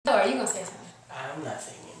you gonna say something? I'm not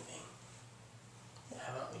saying anything.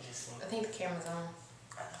 How about we just sing? I think the camera's on.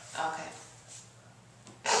 Okay.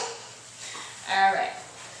 All right.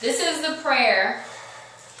 This is the prayer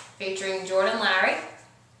featuring Jordan Lowery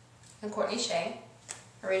and Courtney Chay,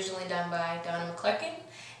 originally done by Donnie McClurkin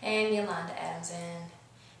and Yolanda. And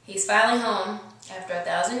he's finally home after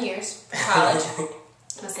 1,000 years from college.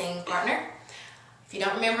 My singing partner. If you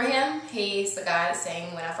don't remember him, he's the guy that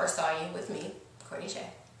sang When I First Saw You with me, Courtney Chay.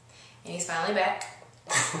 And he's finally back.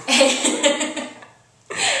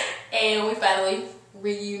 And we finally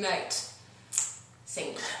reunite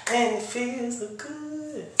singing. And it feels so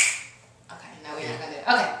good. Okay, no, we're not gonna do it.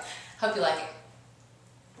 Okay, hope you like it.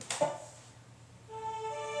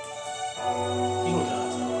 You can go.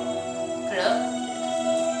 Put it up?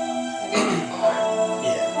 Okay, one more.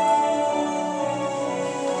 Yeah.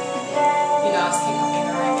 You know, I was kicking my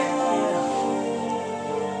finger right there.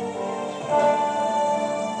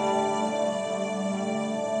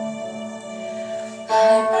 I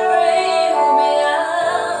pray you'll be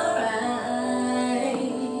alright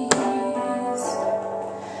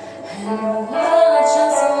and watch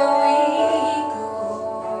us where we go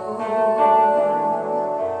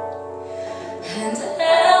and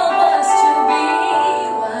help us to be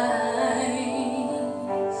wise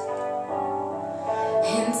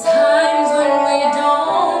in times when we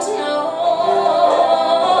don't know.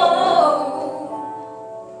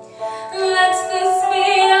 Let this be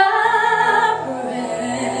our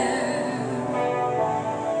prayer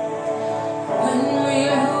when we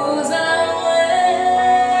lose our way.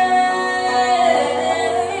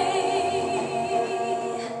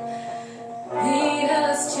 Lead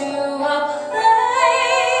us to